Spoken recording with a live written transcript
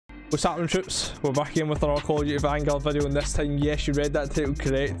What's happening, troops? We're back again with our Call of Duty Vanguard video, and this time, yes, you read that title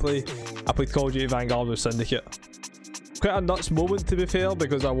correctly. I played Call of Duty Vanguard with Syndicate. Quite a nuts moment, to be fair,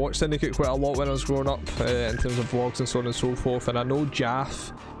 because I watched Syndicate quite a lot when I was growing up, in terms of vlogs and so on and so forth, and I know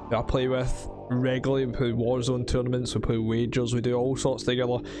Jaff, who I play with regularly, we play Warzone tournaments, we play wagers, we do all sorts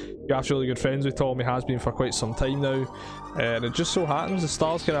together. Jaff's really good friends with Tom, he has been for quite some time now, and it just so happens the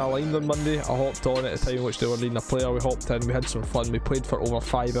stars kind of aligned on Monday. I hopped on at a time in which they were needing a player, we hopped in, we had some fun, we played for over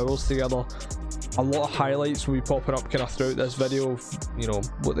 5 hours together. A lot of highlights will be popping up kind of throughout this video of, you know,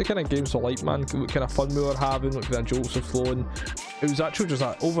 what the kind of games were like, man, what kind of fun we were having, what kind of jokes were flowing. It was actually just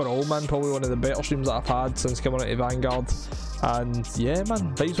like, overall, man, probably one of the better streams that I've had since coming into Vanguard. And yeah,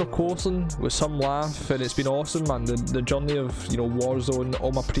 man, vibes were coursing with some laugh, and it's been awesome, man. The journey of, you know, Warzone,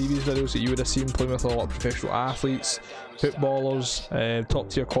 all my previous videos that you would have seen, playing with a lot of professional athletes, footballers, top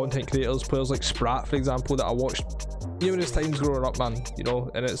tier content creators, players like Sprat, for example, that I watched numerous times growing up, man, you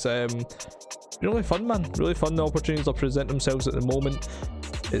know, and it's really fun, man, really fun. The opportunities that present themselves at the moment,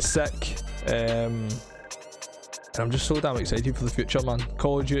 it's sick, and I'm just so damn excited for the future, man.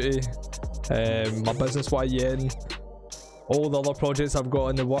 Call of Duty, my business YN, all the other projects I've got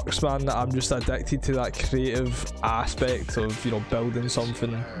in the works, man. I'm just addicted to that creative aspect of, you know, building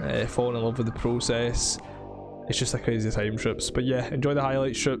something, falling in love with the process. It's just a crazy time, troops. But yeah, enjoy the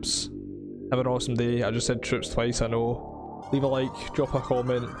highlights, troops. Have an awesome day. I just said troops twice, I know. Leave a like, drop a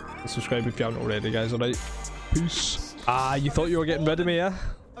comment, and subscribe if you haven't already, guys. Alright, peace. You thought you were getting rid of me, yeah?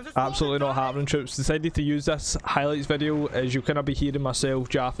 Absolutely not happening, troops. Decided to use this highlights video as you kind of be hearing myself,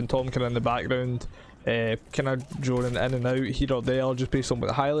 Jaff and Tom kind of in the background, kind of droning in and out here or there, just based on what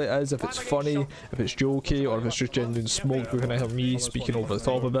the highlight is, if it's funny, if it's jokey, or if it's just genuine smoke. We're gonna hear me speaking over the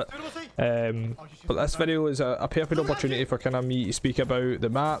top of it. But this video is a perfect opportunity for kind of me to speak about the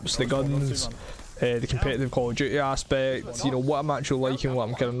maps, the guns, the competitive Call of Duty aspect, you know, what I'm actually liking, what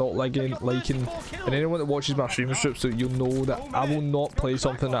I'm kind of not liking, and anyone that watches my stream strips, so you'll know that I will not play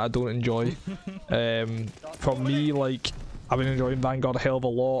something that I don't enjoy. For me, like, I've been enjoying Vanguard a hell of a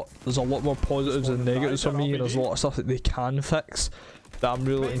lot. There's a lot more positives than negatives for me, and there's a lot of stuff that they can fix that I'm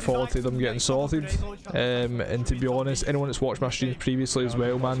really looking forward to them getting sorted. And to be honest, anyone that's watched my streams previously as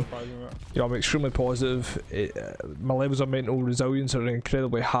well, man, you know, I'm extremely positive. My levels of mental resilience are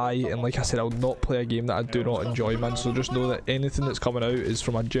incredibly high, and like I said, I'll not play a game that I do not enjoy, man. So just know that anything that's coming out is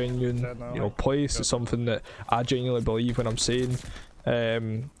from a genuine, you know, place. It's something that I genuinely believe when I'm saying.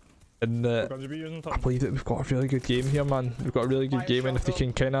 And I believe that we've got a really good game here, man. We've got a really good game, and if they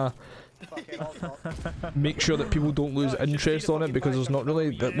can kind of make sure that people don't lose interest on it, because there's not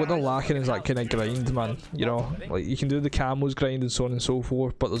really what they're lacking is that kind of grind, man. You know, like, you can do the camos grind and so on and so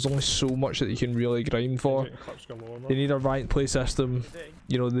forth, but there's only so much that you can really grind for. They need a ranked play system,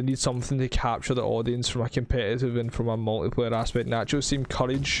 you know, they need something to capture the audience from a competitive and from a multiplayer aspect. And actually seem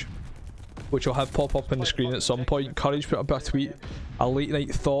Courage, which I'll have pop up on the screen at some point. Courage put up a tweet, a late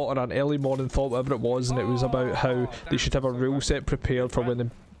night thought or an early morning thought, whatever it was, and it was about how they should have a rule set prepared for when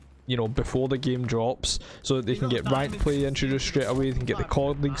the, you know, before the game drops, so that they can get ranked play introduced straight away, they can get the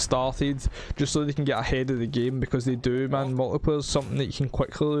COD League started, just so they can get ahead of the game, because they do, man. Multiplayer is something that you can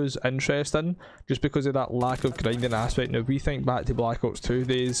quickly lose interest in, just because of that lack of grinding aspect. Now, if we think back to Black Ops 2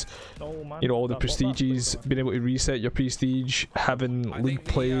 days, you know, all the prestiges, being able to reset your prestige, having league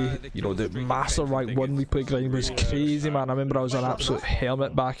play, you know, the master rank 1 league play grind was crazy, man. I remember I was an absolute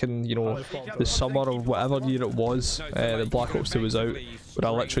hermit back in, you know, the summer of whatever year it was that Black Ops 2 was out, but I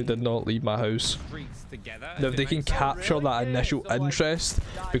literally did not leave my house. Now, if they can capture that initial interest,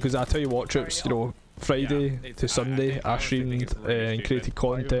 because I tell you what, troops, you know, Friday to Sunday I streamed and created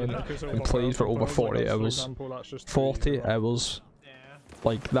content and played for over 40 hours. 40 hours.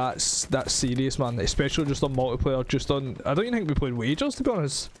 Like, that's serious, man, especially just on multiplayer. Just on, I don't even think we played wagers, to be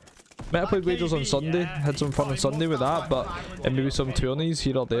honest. Might have played wagers on Sunday, had some fun on Sunday with that, but and maybe some tourneys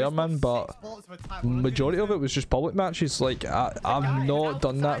here or there, man. But majority of it was just public matches. Like, I've not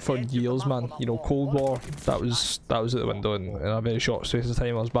done that for years, man. You know, Cold War, that was out the window in a very short space of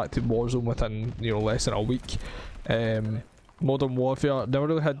time. I was back to Warzone within, you know, less than a week. Modern Warfare never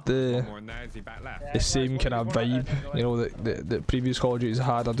really had the same kind of vibe, you know, that previous Call of Duties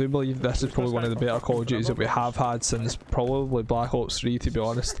had. I do believe this is probably one of the better Call of Duties that we have had since probably Black Ops 3, to be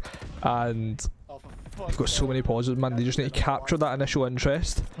honest. And they've got so many positives, man. They just need to capture that initial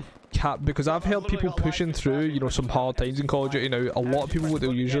interest. Because I've heard people pushing through, you know, some hard times in Call of Duty now. A lot of people, what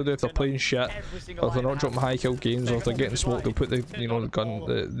they'll usually do if they're playing shit, or if they're not dropping high kill games, or if they're getting smoked, they'll put the, you know,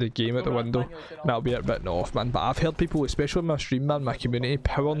 the game out the window, and that'll be it written off, man. But I've heard people, especially in my stream, man, my community,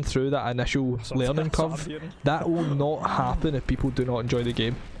 powering through that initial learning curve. That will not happen if people do not enjoy the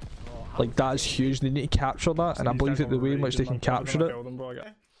game. Like, that is huge. They need to capture that, and I believe that the way in which they can capture it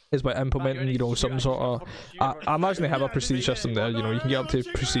is by implementing, you know, some sort of, I imagine they have a prestige system there. You know, you can get up to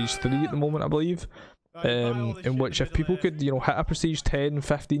prestige 3 at the moment, I believe, in which if people could, you know, hit a prestige 10,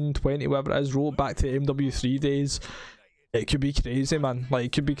 15, 20, whatever it is, roll it back to MW3 days, it could be crazy, man. Like,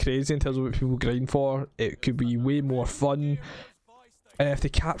 it could be crazy in terms of what people grind for. It could be way more fun. And if they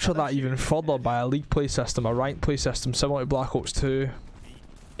capture that even further by a league play system, a ranked play system similar to Black Ops 2,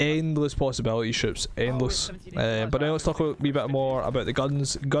 endless possibilities, Shoops, endless. But now let's talk a wee bit more about the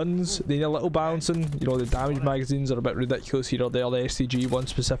guns. Guns, they need a little balancing. You know, the damage magazines are a bit ridiculous here or there, the STG one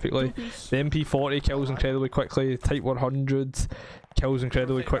specifically. The MP40 kills incredibly quickly, Type 100 kills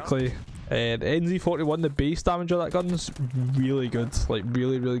incredibly quickly. The NZ41, the base damage of that gun's really good, like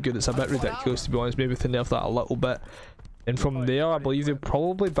really good. It's a bit ridiculous, to be honest. Maybe if they nerf that a little bit. And from there, I believe they'll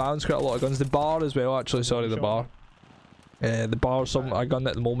probably balance quite a lot of guns. The bar as well, actually, sorry, the bar. The bar is a gun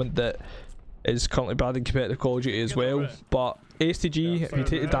at the moment that is currently banned in competitive Call of Duty as well. But STG, if you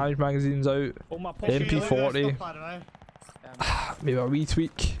take the damage magazines out, the MP40, maybe a wee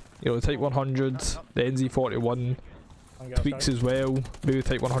tweak. You know, the Type 100, the NZ41 tweaks as well. Maybe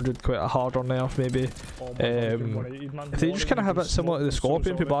Type 100 quite a harder nerf, maybe. If they just kind of have it similar to the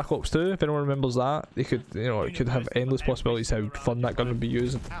Scorpion for Black Ops 2, if anyone remembers that, they could, you know, it could have endless possibilities how fun that gun would be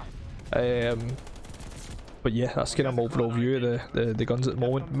using. But yeah, that's kind of my overall view of the guns at the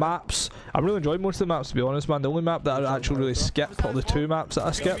moment. Maps, I'm really enjoying most of the maps, to be honest, man. The only map that I actually really skip, or the 2 maps that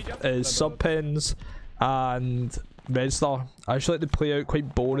I skip, is Subpens and Red Star. I actually like the play out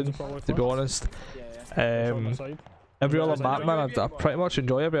quite boring, to be honest. Every other map, man, I pretty much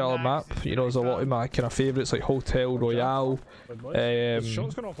enjoy every other map. You know, there's a lot of my kind of favourites like Hotel Royale,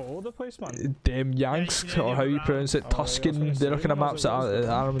 Dem Yanks, or how you pronounce it, Tuscan. They're kind of maps that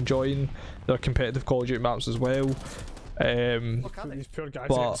I'm enjoying. They're competitive Call of Duty maps as well. But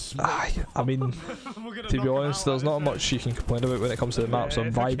I mean, to be honest, there's not much you can complain about when it comes to the maps. They're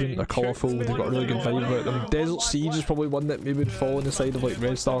vibrant, they're colourful, they've got a really good vibe about them. Desert Siege is probably one that maybe would fall on the side of like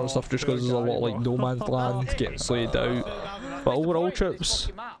Red Star and stuff, just because there's a lot of like no man's land getting slayed out. But overall, Trips,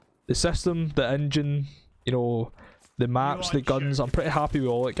 the system, the engine, you know, the maps, the guns, I'm pretty happy with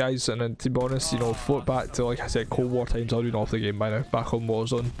all it, guys. And then, to be honest, you know, float back to, like I said, Cold War times. I've been off the game by now, back on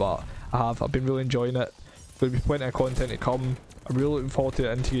Warzone, but I've been really enjoying it. There'll be plenty of content to come. I'm really looking forward to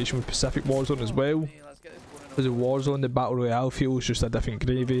the integration with Pacific Warzone as well. Because in Warzone, the Battle Royale feel is just a different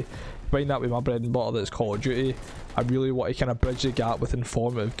gravy. Combine that with my bread and butter that's Call of Duty, I really want to kind of bridge the gap with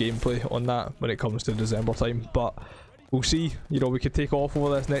informative gameplay on that when it comes to December time. But we'll see. You know, we could take off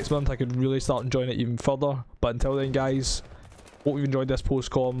over this next month. I could really start enjoying it even further. But until then, guys, hope you've enjoyed this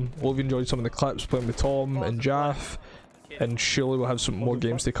post-com. Hope you've enjoyed some of the clips playing with Tom and Jaff. And surely we'll have some more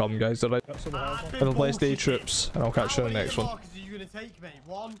games to come, guys. Alright? Have a blessed day, Troops, and I'll catch you in the next one. Are you gonna take me?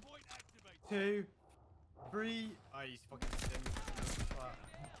 1, 2, 3. Oh, he's fucking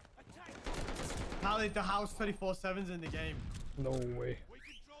apparently the house 24/7's in the game. No way.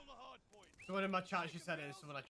 Someone in my chat, she said it is someone I